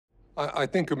I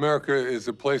think America is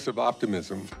a place of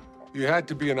optimism. You had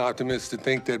to be an optimist to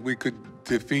think that we could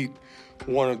defeat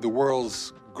one of the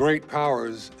world's great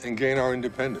powers and gain our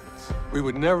independence. We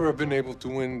would never have been able to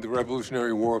win the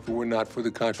Revolutionary War if it were not for the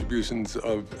contributions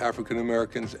of African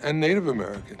Americans and Native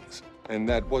Americans. And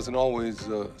that wasn't always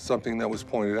something that was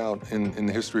pointed out in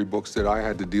the history books that I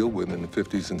had to deal with in the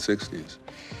 50s and 60s.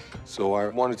 So I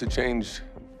wanted to change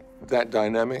that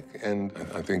dynamic, and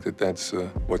I think that that's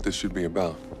what this should be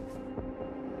about.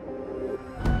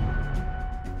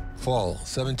 Fall,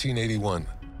 1781.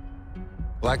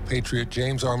 Black patriot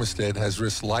James Armistead has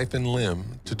risked life and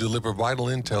limb to deliver vital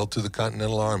intel to the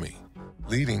Continental Army,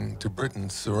 leading to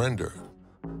Britain's surrender.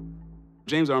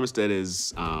 James Armistead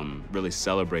is really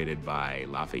celebrated by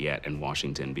Lafayette and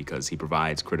Washington because he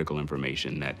provides critical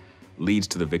information that leads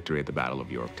to the victory at the Battle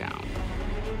of Yorktown.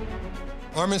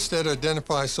 Armistead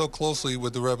identifies so closely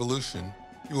with the revolution,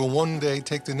 he will one day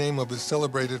take the name of his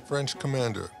celebrated French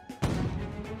commander.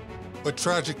 But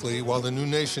tragically, while the new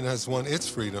nation has won its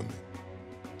freedom,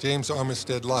 James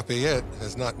Armistead Lafayette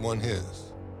has not won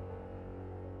his.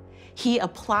 He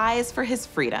applies for his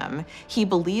freedom. He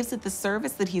believes that the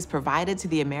service that he's provided to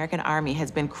the American army has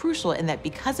been crucial and that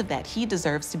because of that, he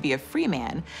deserves to be a free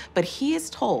man. But he is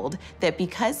told that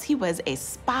because he was a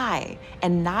spy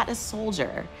and not a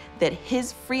soldier, that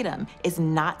his freedom is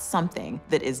not something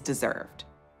that is deserved.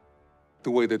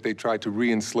 The way that they tried to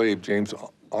re-enslave James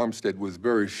Armistead was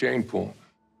very shameful.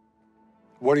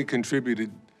 What he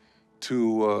contributed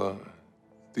to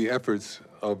the efforts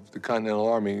of the Continental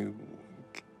Army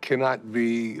cannot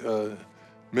be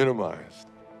minimized.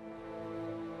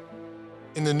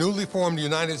 In the newly formed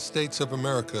United States of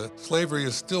America, slavery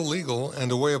is still legal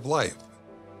and a way of life,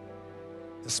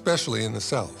 especially in the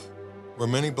South, where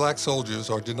many black soldiers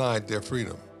are denied their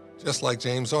freedom, just like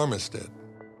James Armistead.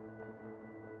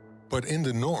 But in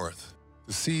the North,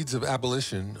 the seeds of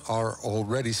abolition are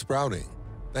already sprouting,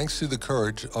 thanks to the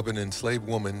courage of an enslaved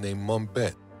woman named Mum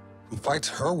Bet, who fights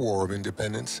her war of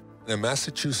independence in a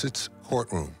Massachusetts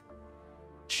courtroom.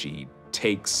 She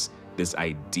takes this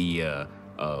idea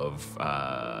of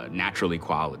natural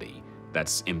equality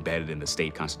that's embedded in the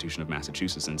state constitution of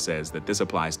Massachusetts and says that this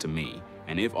applies to me.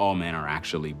 And if all men are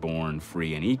actually born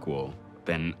free and equal,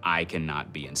 then I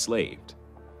cannot be enslaved.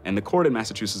 And the court in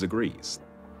Massachusetts agrees.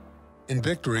 In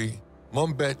victory,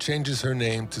 Mum Bet changes her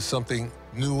name to something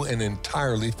new and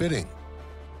entirely fitting: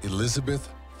 Elizabeth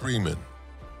Freeman.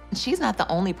 She's not the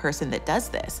only person that does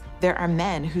this. There are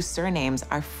men whose surnames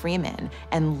are Freeman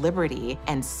and Liberty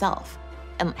and Self.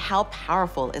 And how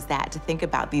powerful is that to think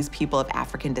about these people of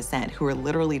African descent who are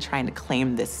literally trying to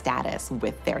claim this status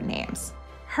with their names?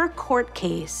 Her court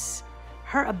case,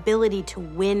 her ability to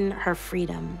win her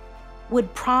freedom,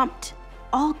 would prompt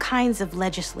all kinds of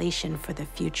legislation for the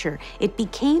future. It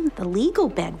became the legal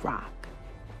bedrock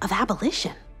of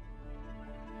abolition.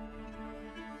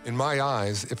 In my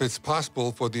eyes, if it's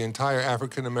possible for the entire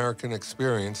African-American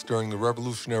experience during the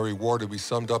Revolutionary War to be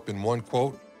summed up in one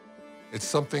quote, it's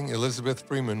something Elizabeth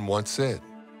Freeman once said.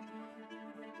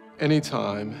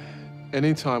 Anytime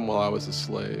while I was a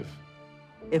slave.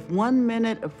 If 1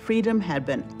 minute of freedom had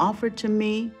been offered to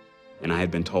me, and I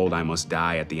had been told I must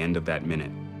die at the end of that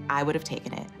minute, I would have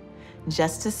taken it,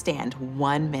 just to stand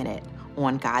 1 minute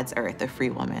on God's earth, a free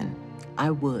woman.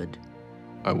 I would.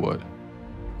 I would.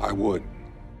 I would.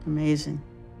 Amazing.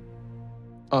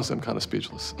 Honestly, I'm kind of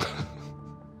speechless.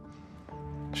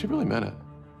 She really meant it.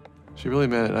 She really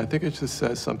meant it. And I think it just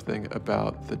says something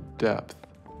about the depth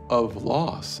of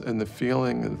loss and the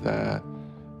feeling that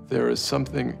there is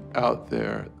something out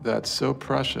there that's so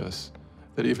precious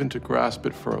that even to grasp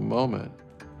it for a moment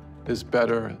is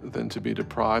better than to be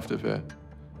deprived of it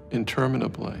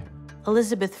interminably.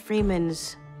 Elizabeth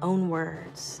Freeman's own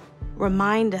words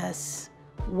remind us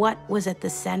what was at the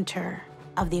center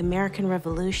of the American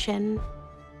Revolution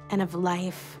and of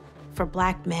life for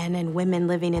Black men and women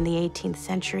living in the 18th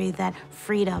century, that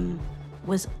freedom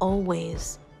was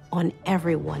always on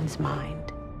everyone's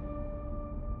mind.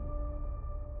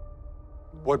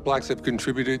 What Blacks have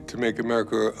contributed to make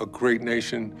America a great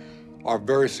nation are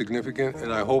very significant,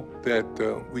 and I hope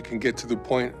that we can get to the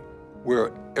point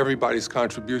where everybody's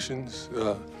contributions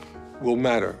will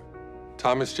matter.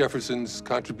 Thomas Jefferson's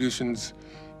contributions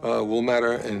will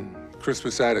matter, and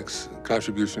Crispus Attucks'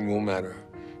 contribution will matter.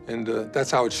 And that's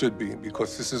how it should be,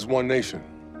 because this is one nation.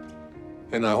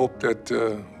 And I hope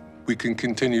that we can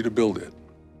continue to build it.